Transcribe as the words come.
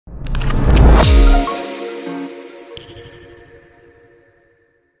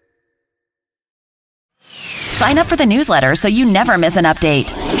Sign up for the newsletter so you never miss an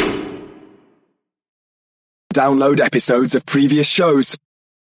update. Download episodes of previous shows.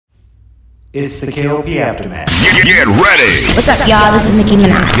 It's the KLP Aftermath. Get ready. What's up, y'all? This is Nicki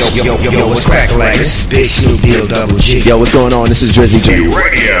Minaj. Yo, what's cracking like? This is Big Snoop Deal Double G. Yo, what's going on? This is Drizzy G.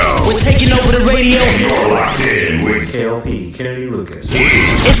 Radio. We're taking over the radio. You're locked in with KLP, Kennedy Lucas.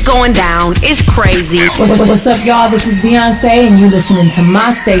 It's going down. It's crazy. What's up, y'all? This is Beyonce, and you're listening to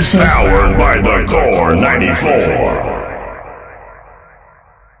my station. Powered by the Core 94.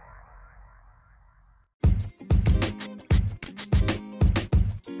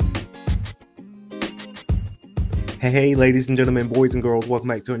 Hey, ladies and gentlemen, boys and girls, welcome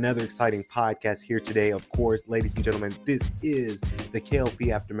back to another exciting podcast here today. Of course, ladies and gentlemen, this is the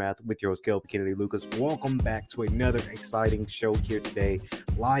KLP Aftermath with your host, KLP Kennedy Lucas. Welcome back to another exciting show here today,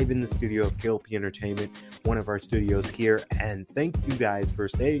 live in the studio of KLP Entertainment, one of our studios here. And thank you guys for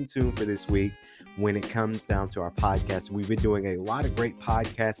staying tuned for this week when it comes down to our podcast. We've been doing a lot of great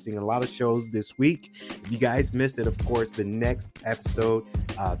podcasting, a lot of shows this week. If you guys missed it, of course, the next episode,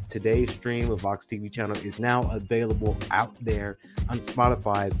 today's stream of Vox TV channel is now available out there on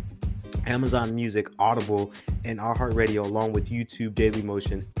Spotify, Amazon Music, Audible, and iHeartRadio, along with YouTube Daily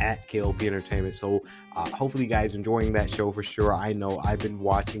Motion at KLP Entertainment. So hopefully you guys enjoying that show for sure. I know I've been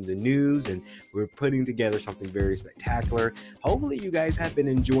watching the news and we're putting together something very spectacular. Hopefully you guys have been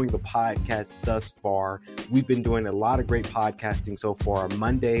enjoying the podcast thus far. We've been doing a lot of great podcasting so far.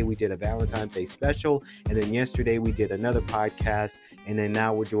 Monday we did a Valentine's Day special, and then yesterday we did another podcast, and then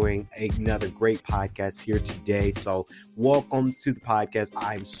now we're doing another great podcast here today. So welcome to the podcast.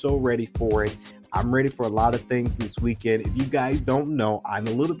 I'm so ready for it. I'm ready for a lot of things this weekend. If you guys don't know, I'm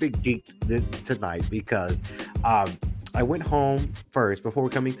a little bit geeked tonight because I went home first before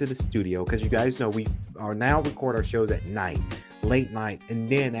coming to the studio, because you guys know we are now record our shows at night, late nights, and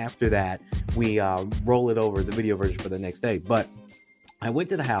then after that we roll it over the video version for the next day. But I went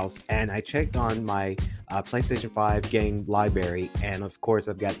to the house and I checked on my PlayStation 5 game library, and of course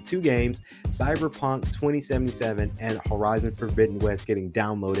I've got two games, Cyberpunk 2077 and Horizon Forbidden West, getting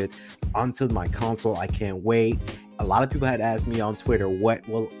downloaded onto my console. I can't wait. A lot of people had asked me on Twitter,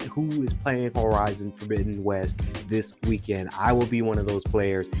 who is playing Horizon Forbidden West this weekend? I will be one of those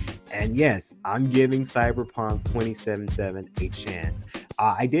players. And yes, I'm giving Cyberpunk 2077 a chance.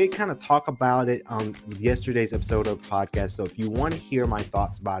 I did kind of talk about it on yesterday's episode of the podcast. So if you want to hear my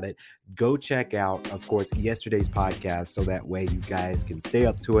thoughts about it, go check out, of course, yesterday's podcast, so that way you guys can stay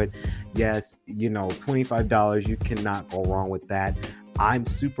up to it. Yes, $25, you cannot go wrong with that. I'm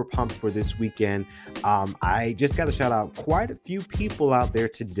super pumped for this weekend. I just got to shout out quite a few people out there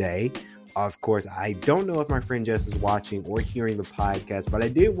today. Of course, I don't know if my friend Jess is watching or hearing the podcast, but I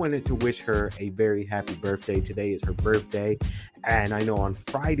did wanted to wish her a very happy birthday. Today is her birthday, and I know on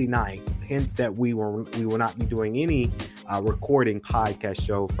Friday night, hence that we will not be doing any recording podcast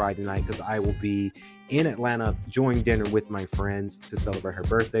show Friday night, because I will be in Atlanta enjoying dinner with my friends to celebrate her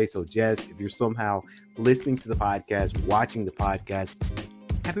birthday. So Jess, if you're somehow listening to the podcast, watching the podcast,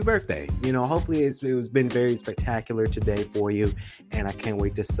 happy birthday. Hopefully it's been very spectacular today for you, and I can't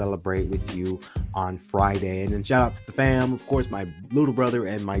wait to celebrate with you on Friday. And then shout out to the fam, of course, my little brother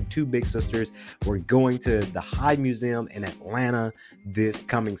and my two big sisters. We're going to the Hyde Museum in Atlanta this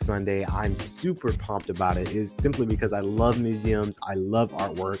coming Sunday. I'm super pumped about it. It's simply because I love museums. I love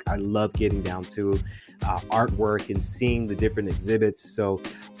artwork. I love getting down to artwork and seeing the different exhibits. So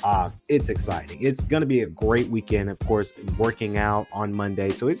it's exciting. It's going to be a great weekend. Of course, working out on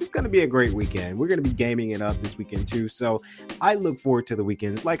Monday. So it's just going to be a great weekend. We're going to be gaming it up this weekend too. So I look forward to the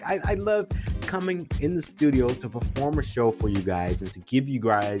weekends. Like I love coming in the studio to perform a show for you guys and to give you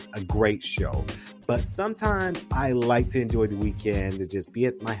guys a great show. But sometimes I like to enjoy the weekend to just be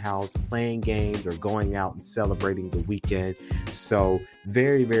at my house playing games or going out and celebrating the weekend. So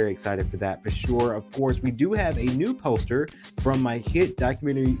very, very excited for that for sure. Of course, we do have a new poster from my hit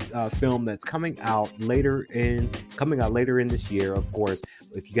documentary film that's coming out later in this year. Of course,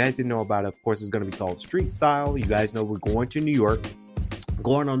 if you guys didn't know about it, of course, it's going to be called Street Style. You guys know we're going to New York,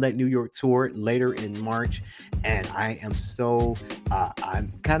 going on that New York tour later in March, and I am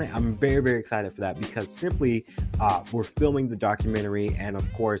I'm very, very excited for that, because simply we're filming the documentary, and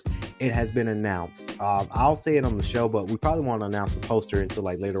of course it has been announced. I'll say it on the show, but we probably won't announce the poster until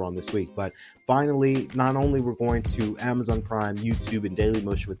later on this week. But finally, not only we're going to Amazon Prime, YouTube, and Daily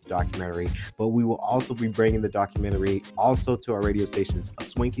Motion with the documentary, but we will also be bringing the documentary also to our radio stations,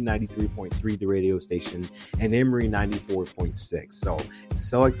 Swinky 93.3, the radio station, and Emory 94.6.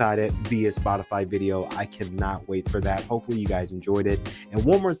 So excited via Spotify video. I cannot wait for that. Hopefully you guys enjoyed it. And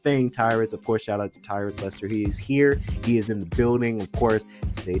one more thing, Tyrus. Of course, shout out to Tyrus Lester. He is here. He is in the building. Of course,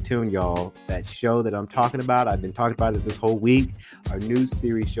 stay tuned, y'all. That show that I'm talking about, I've been talking about it this whole week. Our new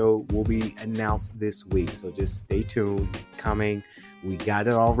series show will be announced this week. So just stay tuned. It's coming. We got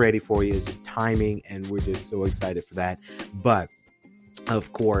it all ready for you. It's just timing, and we're just so excited for that. But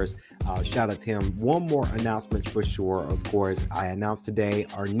of course, shout out to him. One more announcement for sure. Of course, I announced today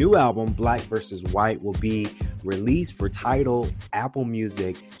our new album, Black vs. White, will be released for Tidal, Apple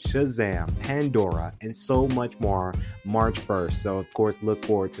Music, Shazam, Pandora, and so much more March 1st. So, of course, look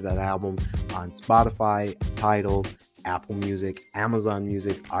forward to that album on Spotify, Tidal, Apple Music, Amazon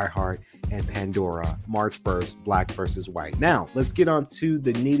Music, iHeart, and Pandora, March 1st, Black vs. White. Now, let's get on to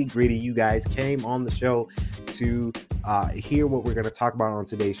the nitty gritty. You guys came on the show to hear what we're going to talk about on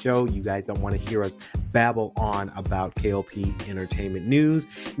today's show. You guys don't want to hear us babble on about KLP Entertainment News.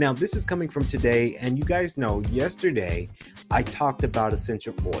 Now, this is coming from today, and you guys know yesterday I talked about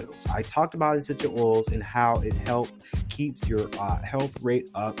essential oils. I talked about essential oils and how it helps keeps your health rate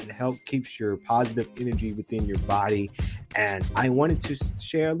up. It helps keeps your positive energy within your body. And I wanted to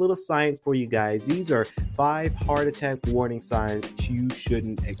share a little science for you guys. These are 5 heart attack warning signs you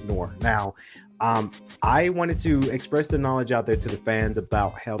shouldn't ignore. Now, I wanted to express the knowledge out there to the fans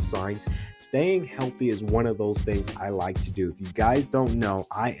about health science. Staying healthy is one of those things I like to do. If you guys don't know,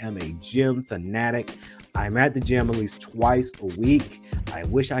 I am a gym fanatic. I'm at the gym at least twice a week. I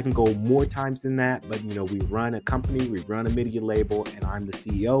wish I can go more times than that, but you know, we run a company, we run a media label, and I'm the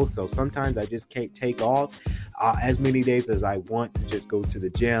CEO. So sometimes I just can't take off as many days as I want to just go to the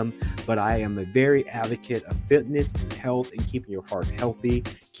gym. But I am a very advocate of fitness and health and keeping your heart healthy,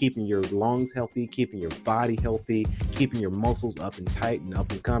 keeping your lungs healthy, keeping your body healthy, keeping your muscles up and tight and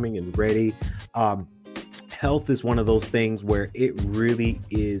up and coming and ready. Health is one of those things where it really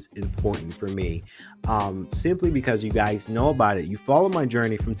is important for me, simply because you guys know about it. You follow my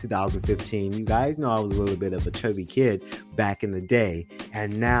journey from 2015. You guys know I was a little bit of a chubby kid back in the day,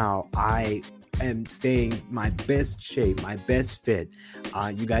 and now I am staying my best shape, my best fit.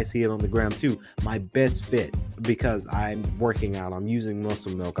 You guys see it on the gram too. My best fit because I'm working out. I'm using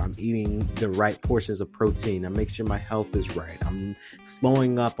muscle milk. I'm eating the right portions of protein. I make sure my health is right. I'm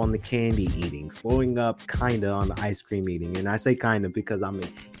slowing up on the candy eating, slowing up kind of on the ice cream eating. And I say kind of because I'm a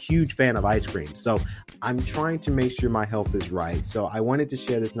huge fan of ice cream. So I'm trying to make sure my health is right. So I wanted to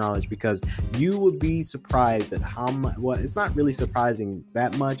share this knowledge because you would be surprised at how much, well, it's not really surprising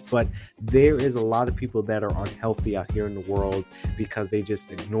that much, but there is a lot of people that are unhealthy out here in the world because they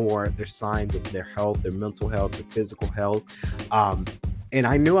just ignore their signs of their health, their mental health, their physical health. And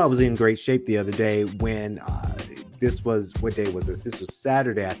I knew I was in great shape the other day when this was, what day was this? This was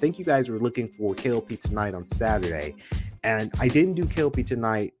Saturday. I think you guys were looking for KLP Tonight on Saturday. And I didn't do KLP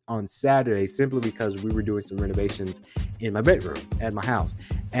Tonight on Saturday simply because we were doing some renovations in my bedroom at my house.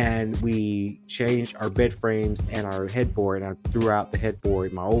 And we changed our bed frames and our headboard. And I threw out the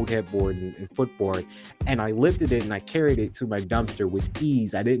headboard, my old headboard and footboard. And I lifted it and I carried it to my dumpster with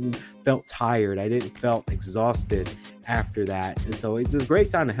ease. I didn't felt tired. I didn't felt exhausted after that. And so it's a great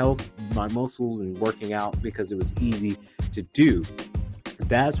sign of health, my muscles and working out because it was easy to do.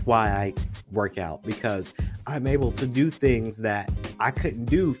 That's why I work out, because I'm able to do things that I couldn't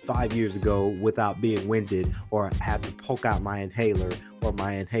do 5 years ago without being winded or have to poke out my inhaler or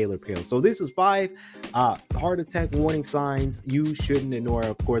my inhaler pill. So this is 5 heart attack warning signs you shouldn't ignore.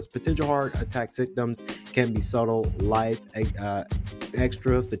 Of course, potential heart attack symptoms can be subtle, life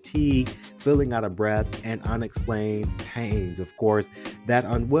extra fatigue, feeling out of breath, and unexplained pains. Of course, that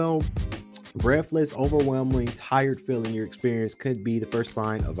breathless, overwhelming, tired feeling you experience could be the first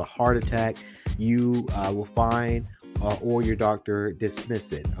sign of a heart attack. You will find or your doctor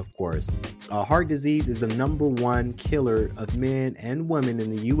dismiss it, of course. Heart disease is the #1 killer of men and women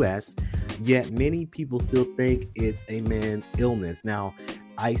in the U.S., yet many people still think it's a man's illness. Now,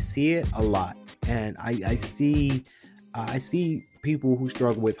 I see it a lot, and I see people who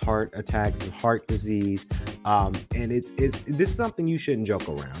struggle with heart attacks and heart disease, and this is something you shouldn't joke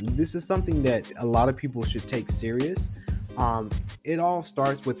around. This is something that a lot of people should take serious. It all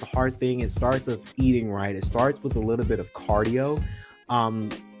starts with the heart thing. It starts with eating right. It starts with a little bit of cardio.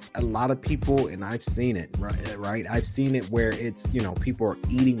 A lot of people, and I've seen it, right? I've seen it where it's, people are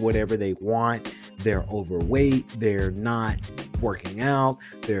eating whatever they want. They're overweight. They're not working out.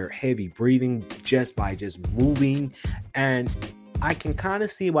 They're heavy breathing just by moving. And I can kind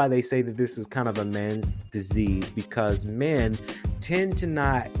of see why they say that this is kind of a man's disease, because men tend to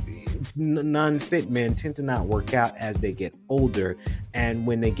non-fit men tend to not work out as they get older. And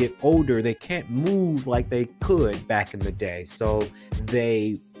when they get older, they can't move like they could back in the day. So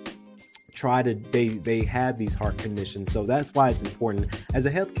they they have these heart conditions. So that's why it's important. As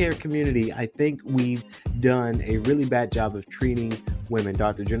a healthcare community, I think we've done a really bad job of treating women.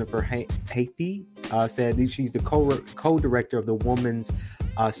 Dr. Jennifer Hathi said she's the co-director of the Women's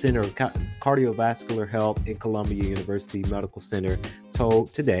Center of Cardiovascular Health in Columbia University Medical Center,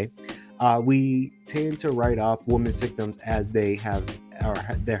 told Today, we tend to write off women's symptoms as they're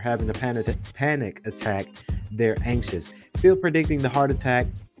having a panic attack. They're anxious. Still predicting the heart attack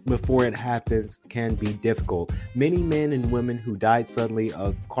before it happens can be difficult. Many men and women who died suddenly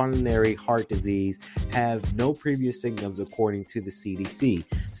of coronary heart disease have no previous symptoms, according to the CDC.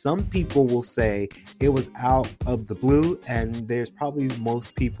 Some people will say it was out of the blue, and there's probably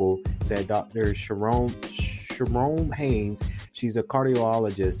most people, said Dr. Sharon Haynes. She's a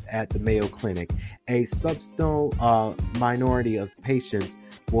cardiologist at the Mayo Clinic. A substantial minority of patients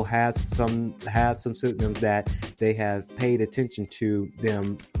will have some symptoms that they have paid attention to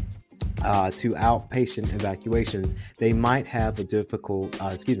them to outpatient evacuations. They might have a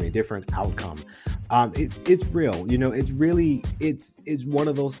different outcome. It's real, it's one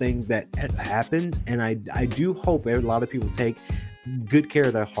of those things that happens, and I do hope a lot of people take good care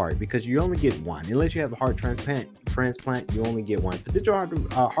of their heart, because you only get one. Unless you have a heart transplant, you only get one. Potential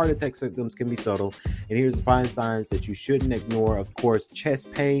heart attack symptoms can be subtle, and here's the 5 signs that you shouldn't ignore. Of course,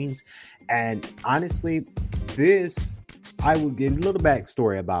 chest pains, and honestly, I will give a little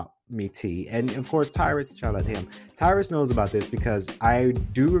backstory about me, T. And of course, Tyrus, shout out to him. Tyrus knows about this because I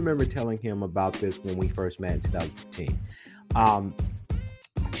do remember telling him about this when we first met in 2015.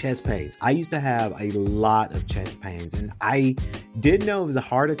 Chest pains. I used to have a lot of chest pains, and I didn't know it was a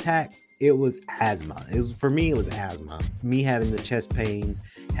heart attack. It was asthma. For me, it was asthma. Me having the chest pains,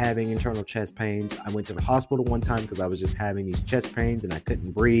 having internal chest pains. I went to the hospital one time because I was just having these chest pains and I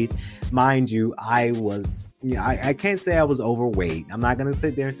couldn't breathe. Mind you, I can't say I was overweight. I'm not going to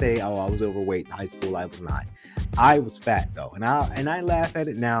sit there and say, I was overweight in high school. I was not. I was fat though. And I laugh at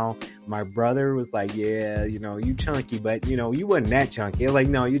it now. My brother was like, yeah, you chunky, but you wasn't that chunky. Like,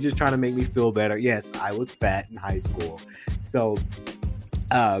 no, you're just trying to make me feel better. Yes, I was fat in high school. So,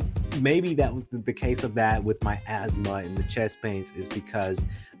 maybe that was the case of that with my asthma and the chest pains, is because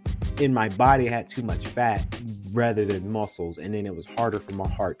in my body I had too much fat rather than muscles, and then it was harder for my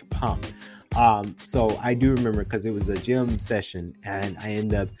heart to pump. So I do remember, because it was a gym session and I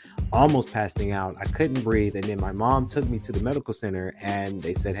ended up almost passing out. I couldn't breathe, and then my mom took me to the medical center and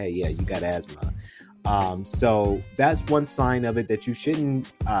they said, hey, yeah, you got asthma. So that's one sign of it that you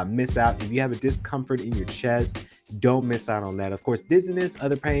shouldn't miss out. If you have a discomfort in your chest, don't miss out on that. Of course, dizziness,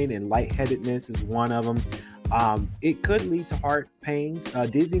 other pain, and lightheadedness is one of them. It could lead to heart pains,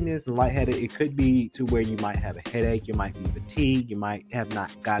 dizziness and lightheaded. It could be to where you might have a headache, you might be fatigued, you might have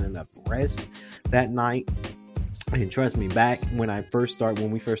not got enough rest that night. And trust me, back when we first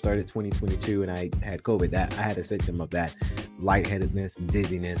started 2022 and I had COVID, that I had a symptom of that, lightheadedness,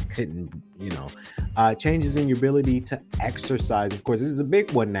 dizziness, changes in your ability to exercise. Of course, this is a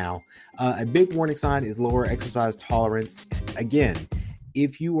big one now. A big warning sign is lower exercise tolerance. Again,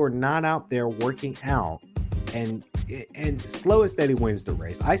 if you are not out there working out, and slow and steady wins the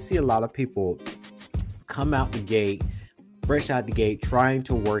race. I see a lot of people come out the gate, fresh out the gate, trying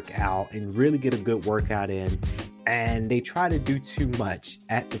to work out and really get a good workout in, and they try to do too much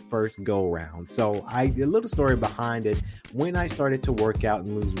at the first go round. So a little story behind it. When I started to work out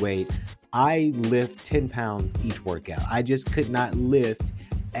and lose weight, I lift 10 pounds each workout. I just could not lift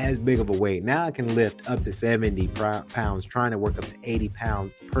as big of a weight. Now I can lift up to 70 pounds, trying to work up to 80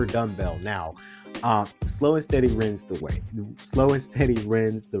 pounds per dumbbell now. Slow and steady wins the way. Slow and steady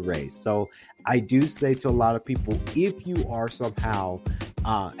wins the race. So I do say to a lot of people, if you are somehow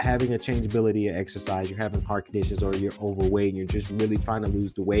having a changeability of exercise, you're having heart conditions, or you're overweight and you're just really trying to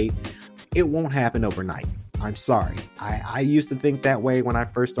lose the weight, it won't happen overnight. I'm sorry. I used to think that way when I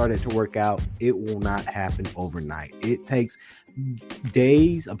first started to work out. It will not happen overnight. It takes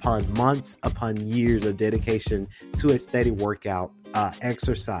days upon months upon years of dedication to a steady workout,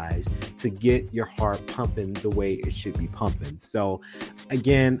 exercise, to get your heart pumping the way it should be pumping. So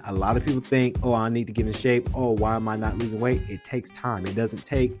again, a lot of people think, oh, I need to get in shape. Oh, why am I not losing weight? It takes time. It doesn't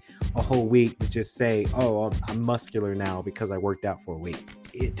take a whole week to just say, oh, I'm muscular now because I worked out for a week.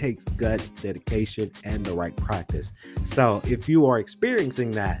 It takes guts, dedication, and the right practice. So if you are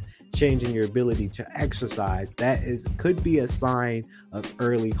experiencing that, changing your ability to exercise, could be a sign of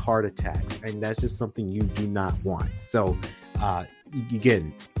early heart attacks, and that's just something you do not want. So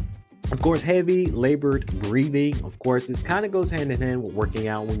again, of course, heavy labored breathing, of course, this kind of goes hand in hand with working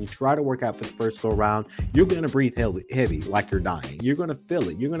out. When you try to work out for the first go around, you're going to breathe heavy like you're dying. You're going to feel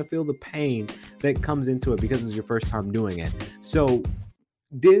it. You're going to feel the pain that comes into it because it's your first time doing it. So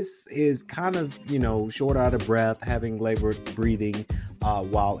this is kind of, short out of breath, having labored breathing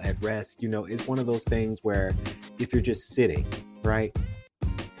while at rest. It's one of those things where if you're just sitting, right,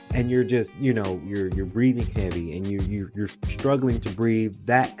 and you're just, you're breathing heavy and you're struggling to breathe,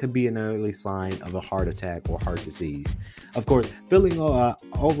 that could be an early sign of a heart attack or heart disease. Of course,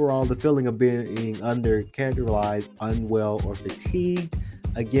 overall, the feeling of being under characterized, unwell, or fatigued.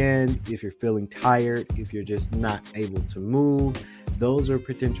 Again, if you're feeling tired, if you're just not able to move, those are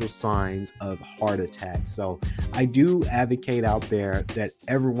potential signs of heart attack. So I do advocate out there that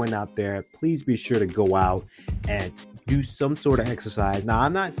everyone out there, please be sure to go out and do some sort of exercise. Now,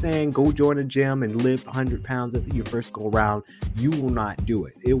 I'm not saying go join a gym and lift 100 pounds at your first go around. You will not do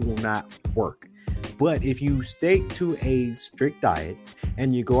it. It will not work. But if you stick to a strict diet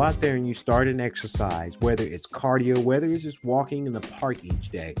and you go out there and you start an exercise, whether it's cardio, whether it's just walking in the park each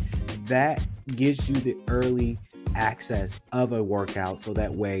day, that gives you the early access of a workout, so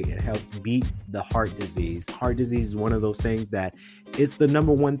that way it helps beat the heart disease. Heart disease is one of those things that it's the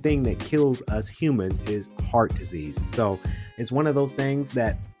number one thing that kills us humans is heart disease. So it's one of those things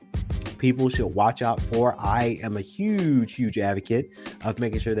that people should watch out for. I am a huge advocate of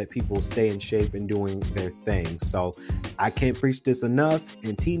making sure that people stay in shape and doing their thing. So I can't preach this enough,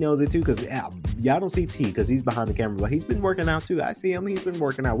 and T knows it too, because y'all don't see T because he's behind the camera, but he's been working out too. I see him, he's been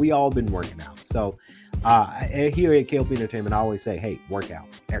working out. We all been working out. So here at KLP Entertainment, I always say, hey, work out,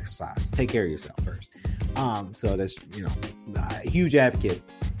 exercise, take care of yourself first. So that's, a huge advocate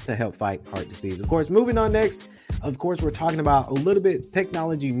to help fight heart disease. Of course, moving on next, of course, we're talking about a little bit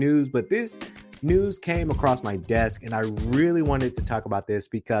technology news, but this news came across my desk and I really wanted to talk about this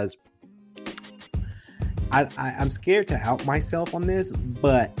because I'm scared to out myself on this,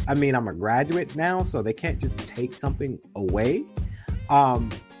 but I'm a graduate now, so they can't just take something away.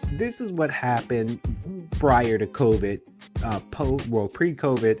 This is what happened prior to COVID,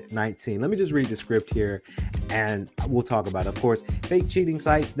 pre-COVID-19. Let me just read the script here and we'll talk about it. Of course, fake cheating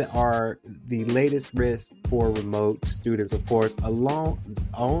sites that are the latest risk for remote students. Of course,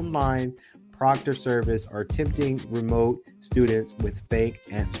 online proctor service are tempting remote students with fake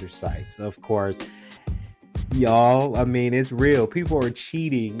answer sites. Of course, y'all, it's real. People are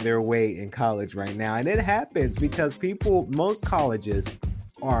cheating their way in college right now. And it happens because most colleges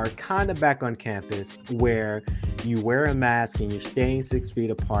are kind of back on campus where you wear a mask and you're staying 6 feet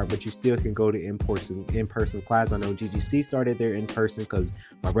apart, but you still can go to in-person class. I know GGC started their in-person because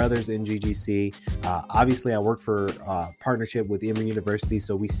my brother's in GGC. Obviously, I work for partnership with Emory University,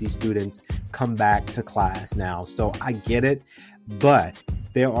 so we see students come back to class now. So I get it, but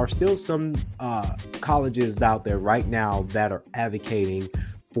there are still some colleges out there right now that are advocating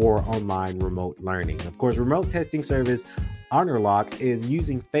for online remote learning. Of course, remote testing service HonorLock is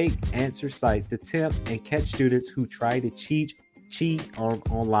using fake answer sites to tempt and catch students who try to cheat on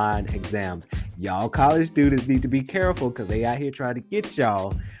online exams. Y'all college students need to be careful because they out here trying to get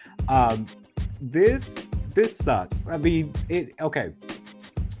y'all. This sucks. Okay.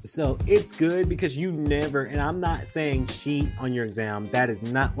 So it's good because you never, and I'm not saying cheat on your exam. That is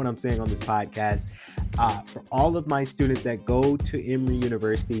not what I'm saying on this podcast. For all of my students that go to Emory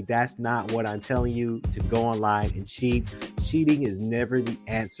University, that's not what I'm telling you, to go online and cheat. Cheating is never the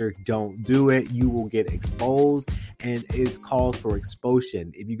answer. Don't do it. You will get exposed, and it's calls for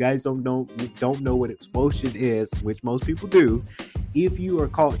expulsion. If you guys don't know what expulsion is, which most people do, if you are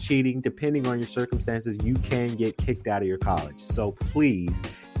caught cheating, depending on your circumstances, you can get kicked out of your college. So please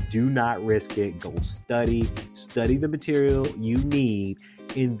do not risk it. Go study the material you need,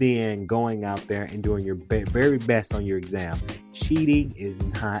 and then going out there and doing your very best on your exam. Cheating is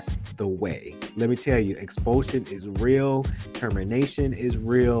not the way. Let me tell you, expulsion is real. Termination is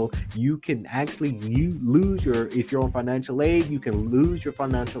real. You can actually lose if you're on financial aid, you can lose your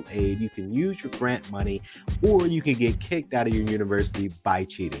financial aid. You can use your grant money, or you can get kicked out of your university by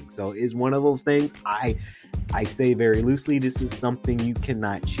cheating. So it's one of those things. I say very loosely, this is something you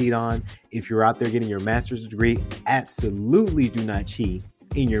cannot cheat on. If you're out there getting your master's degree, absolutely do not cheat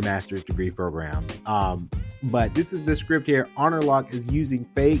in your master's degree program. But this is the script here. HonorLock is using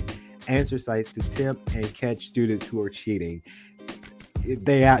fake answer sites to tempt and catch students who are cheating.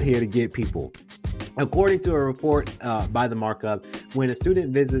 They out here to get people. According to a report by The Markup, when a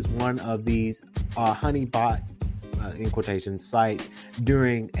student visits one of these honeypot in quotation sites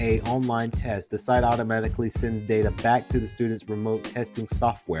during a online test, the site automatically sends data back to the student's remote testing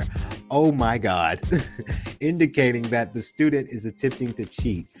software. Oh my God. Indicating that the student is attempting to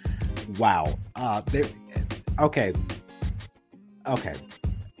cheat. Wow. Okay.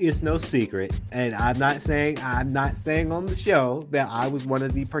 It's no secret, and I'm not saying on the show that I was one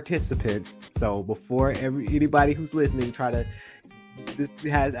of the participants. So before anybody who's listening try to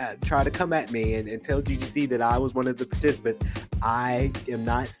try to come at me and tell GGC that I was one of the participants. I am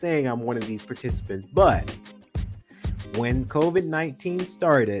not saying I'm one of these participants, but when COVID-19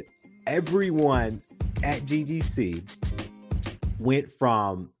 started, everyone at GGC went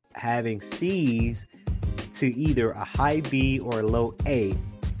from having C's to either a high B or a low A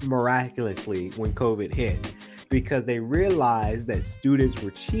miraculously when COVID hit, because they realized that students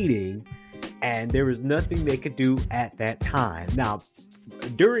were cheating and there was nothing they could do at that time. Now,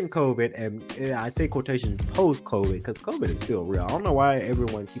 during COVID, and I say quotation post-COVID because COVID is still real. I don't know why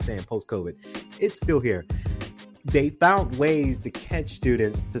everyone keeps saying post-COVID. It's still here. They found ways to catch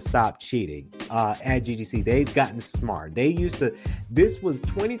students to stop cheating at GGC. They've gotten smart. This was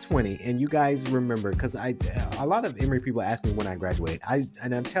 2020, and you guys remember, because a lot of Emory people ask me when I graduated.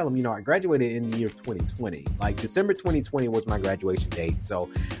 And I'm telling them, I graduated in the year 2020. Like December 2020 was my graduation date. So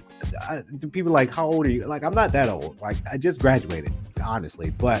people are like, how old are you? Like, I'm not that old. Like, I just graduated, honestly.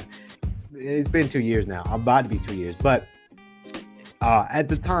 But it's been 2 years now. I'm about to be 2 years. But at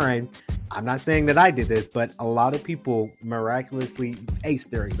the time, I'm not saying that I did this, but a lot of people miraculously aced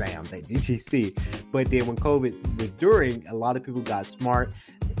their exams at GGC. But then when COVID was during, a lot of people got smart.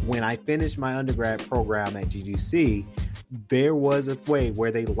 When I finished my undergrad program at GGC, there was a way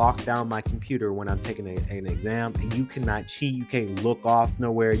where they locked down my computer when I'm taking an exam, and you cannot cheat. You can't look off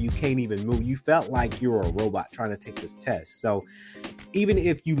nowhere. You can't even move. You felt like you were a robot trying to take this test. So even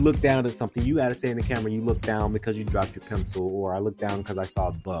if you look down at something, you got to say in the camera, you look down because you dropped your pencil, or I look down because I saw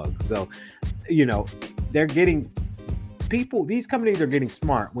a bug. So, they're getting people, these companies are getting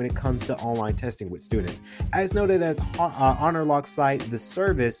smart when it comes to online testing with students. As noted as HonorLock site, the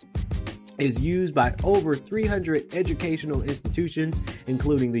service is used by over 300 educational institutions,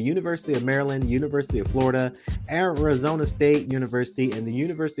 including the University of Maryland, University of Florida, Arizona State University, and the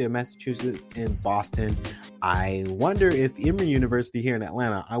University of Massachusetts in Boston. I wonder if Emory University here in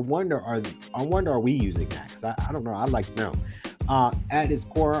Atlanta, I wonder are we using that? Because I don't know. I'd like to know. At its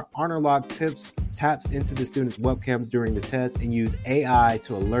core, HonorLock taps into the students' webcams during the test and use AI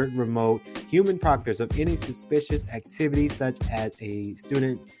to alert remote human proctors of any suspicious activity, such as a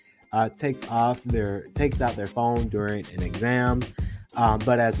student takes out their phone during an exam.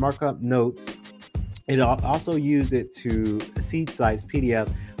 But as Markup notes, it also used it to seed sites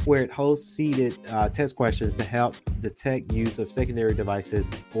PDF, where it hosts seeded test questions to help detect use of secondary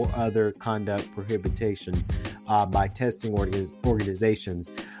devices or other conduct prohibition by testing organizations.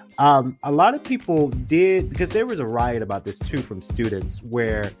 A lot of people did, because there was a riot about this too from students,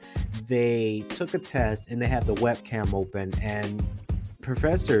 where they took a test and they had the webcam open and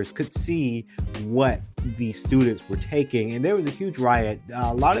professors could see what the students were taking, and there was a huge riot.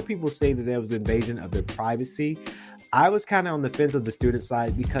 A lot of people say that there was an invasion of their privacy. I was kind of on the fence of the student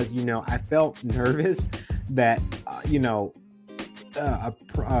side because, I felt nervous that, a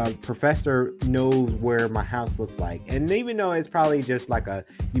professor knows where my house looks like. And even though it's probably just like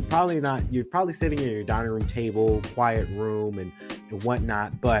you're probably sitting in your dining room table, quiet room and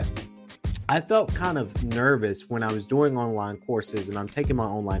whatnot, but I felt kind of nervous when I was doing online courses and I'm taking my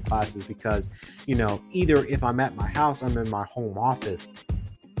online classes because, either if I'm at my house, I'm in my home office.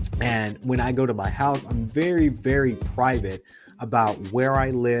 And when I go to my house, I'm very, very private about where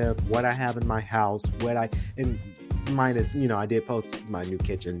I live, what I have in my house, and minus, I did post my new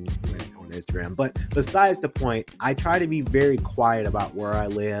kitchen on Instagram. But besides the point, I try to be very quiet about where I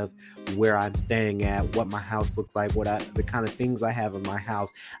live, where I'm staying at, what my house looks like, the kind of things I have in my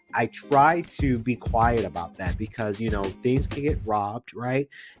house. I try to be quiet about that because, things can get robbed, right?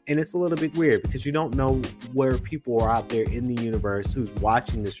 And it's a little bit weird because you don't know where people are out there in the universe who's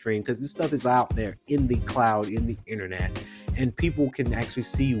watching the stream, because this stuff is out there in the cloud, in the internet, and people can actually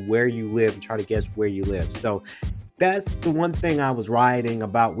see where you live and try to guess where you live. So that's the one thing I was rioting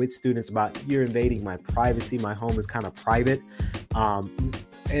about with students about, you're invading my privacy. My home is kind of private.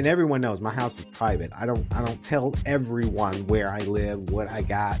 And everyone knows my house is private. I don't tell everyone where I live, what I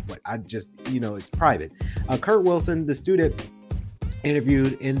got, but I just, it's private. Kurt Wilson, the student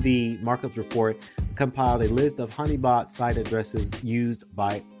interviewed in the markups report, compiled a list of honeybot site addresses used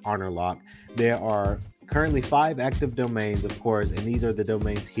by HonorLock. There are currently 5 active domains, of course, and these are the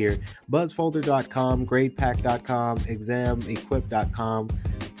domains here: buzzfolder.com, gradepack.com, examequip.com,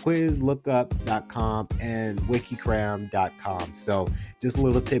 quizlookup.com, and wikicram.com. So just a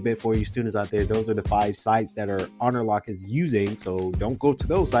little tidbit for you students out there. Those are the 5 sites that HonorLock is using, so don't go to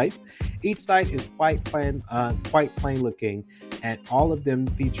those sites. Each site is quite plain looking, and all of them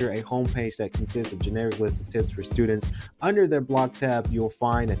feature a homepage that consists of generic lists of tips for students. Under their blog tabs, you'll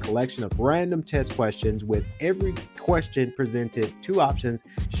find a collection of random test questions with every question presented 2 options: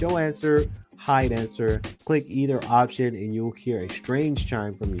 show answer, hide answer. Click either option and you'll hear a strange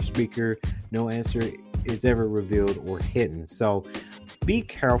chime from your speaker. No answer is ever revealed or hidden. So be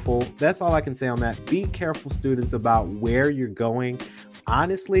careful. That's all I can say on that. Be careful, students, about where you're going.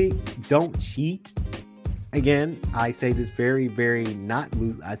 Honestly, don't cheat. Again, I say this very, very not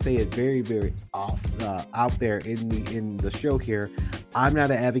loose. I say it very, very off out there in the show here. I'm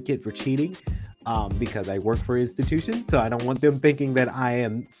not an advocate for cheating because I work for an institution, so I don't want them thinking that I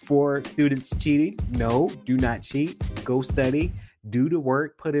am for students cheating. No, do not cheat. Go study, do the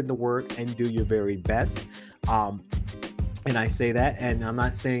work, put in the work, and do your very best. And I say that, and I'm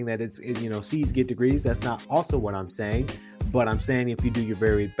not saying that it's C's get degrees. That's not also what I'm saying. But I'm saying if you do your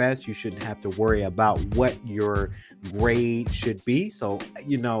very best, you shouldn't have to worry about what your grade should be. So,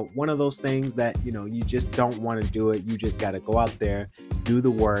 one of those things that, you just don't want to do it. You just got to go out there, do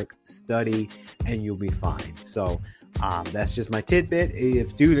the work, study, and you'll be fine. So that's just my tidbit.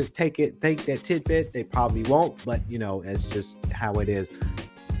 If students take that tidbit, they probably won't. But, it's just how it is.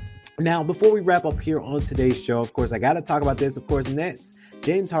 Now, before we wrap up here on today's show, of course, I got to talk about this. Of course, next,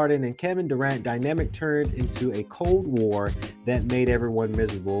 James Harden and Kevin Durant dynamic turned into a Cold War that made everyone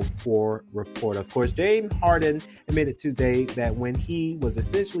miserable for report. Of course, James Harden admitted Tuesday that when he was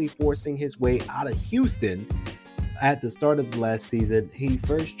essentially forcing his way out of Houston at the start of the last season, his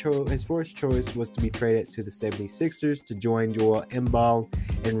first choice was to be traded to the 76ers to join Joel Embiid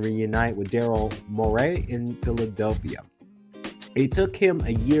and reunite with Daryl Morey in Philadelphia. It took him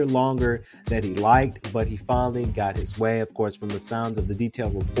a year longer than he liked, but he finally got his way. Of course, from the sounds of the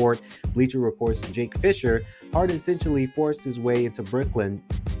detailed report, Bleacher Report's Jake Fisher, Harden essentially forced his way into Brooklyn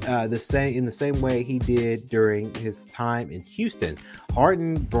in the same way he did during his time in Houston.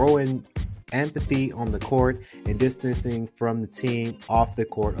 Harden throwing empathy on the court and distancing from the team off the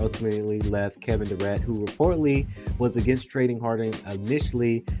court ultimately left Kevin Durant, who reportedly was against trading Harden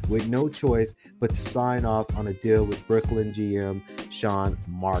initially with no choice but to sign off on a deal with Brooklyn GM Sean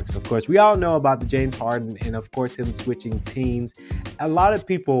Marks. Of course, we all know about the James Harden and of course him switching teams. A lot of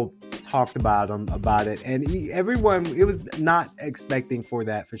people talked about it, and everyone, it was not expecting for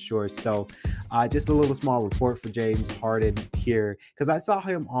that for sure. So just a little small report for James Harden here, because I saw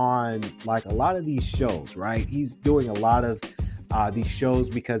him on like a lot of these shows, right? He's doing a lot of these shows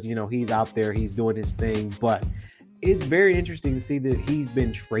because he's out there, he's doing his thing, but it's very interesting to see that he's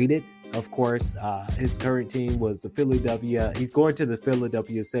been traded. Of course, his current team was he's going to the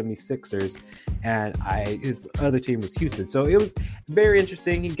Philadelphia 76ers, and his other team was Houston. So it was very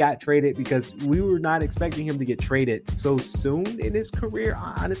interesting. He got traded because we were not expecting him to get traded so soon in his career,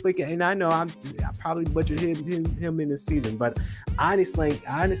 honestly. And I know I probably butchered him in his season, but I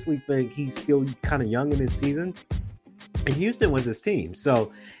honestly think he's still kind of young in his season. And Houston was his team.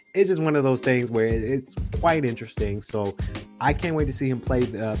 So it's just one of those things where it's quite interesting. So I can't wait to see him play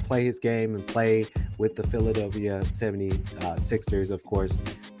his game and play with the Philadelphia 76ers. Of course,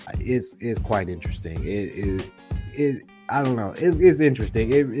 is quite interesting. I don't know. It's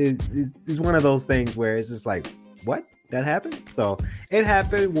interesting. It's one of those things where it's just like, what? That happened? So it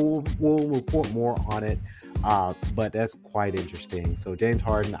happened. We'll report more on it. But that's quite interesting. So James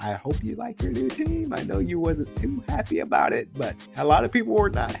Harden, I hope you like your new team. I know you wasn't too happy about it, but a lot of people were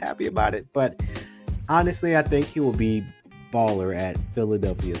not happy about it. But honestly, I think he will be baller at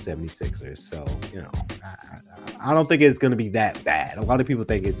Philadelphia 76ers. So, I don't think it's going to be that bad. A lot of people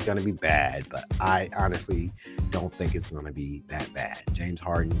think it's going to be bad, but I honestly don't think it's going to be that bad. James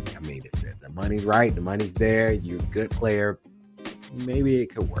Harden, I mean, if the money's right, the money's there, you're a good player, maybe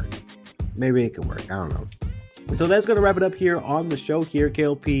it could work. I don't know. So that's going to wrap it up here on the show here,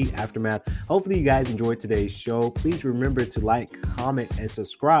 KLP Aftermath. Hopefully you guys enjoyed today's show. Please remember to like, comment, and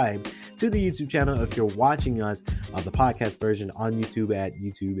subscribe to the YouTube channel if you're watching us the podcast version on YouTube at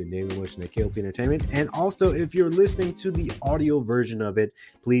YouTube and Daily Motion at KLP Entertainment. And also, if you're listening to the audio version of it,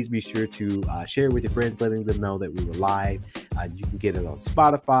 please be sure to share it with your friends, letting them know that we were live. You can get it on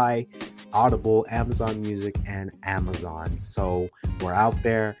Spotify, Audible, Amazon Music, and Amazon. So we're out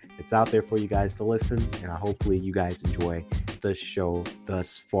there. It's out there for you guys to listen, and hopefully you guys enjoy the show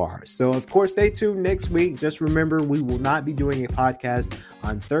thus far. So, of course, stay tuned next week. Just remember, we will not be doing a podcast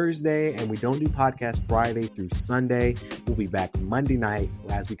on Thursday, and we don't do podcasts Friday through Sunday. We'll be back Monday night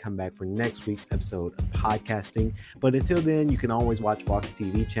as we come back for next week's episode of podcasting. But until then, you can always watch Fox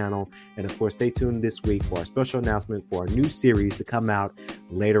TV channel. And, of course, stay tuned this week for our special announcement for our new series to come out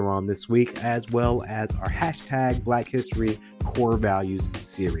later on this week, as well as our hashtag Black History Core Values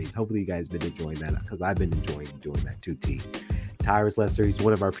series. Hopefully you guys have been enjoying that, because I've been enjoying doing that too. Tyrus Lester, he's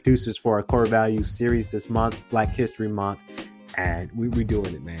one of our producers for our Core Values series this month, Black History Month, and we're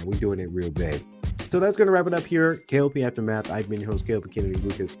doing it, man. We're doing it real big. So that's going to wrap it up here. KLP Aftermath. I've been your host, KLP Kennedy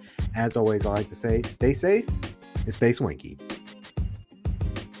Lucas. As always, I like to say, stay safe and stay swanky.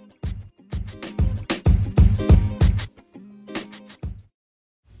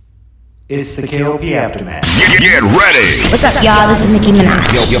 It's the KLP Aftermath. Get ready. What's up, y'all? This is Nicki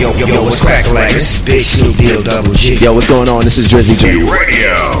Minaj. Yo, what's cracking like this? Big Snoop Deal Double G. Yo, what's going on? This is Drizzy J.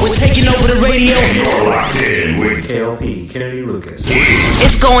 Radio. We're taking over the radio. You're locked in with KLP Kennedy Lucas.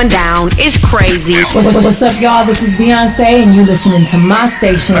 It's going down. It's crazy. What's up, y'all? This is Beyonce, and you listening to my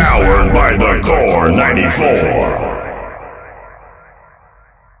station. Powered by the Core 94.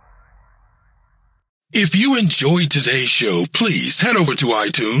 If you enjoyed today's show, please head over to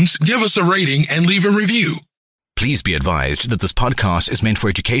iTunes, give us a rating, and leave a review. Please be advised that this podcast is meant for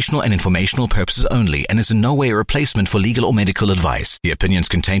educational and informational purposes only and is in no way a replacement for legal or medical advice. The opinions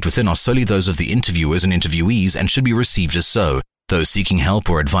contained within are solely those of the interviewers and interviewees and should be received as so. Those seeking help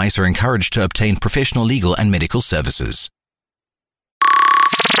or advice are encouraged to obtain professional legal and medical services.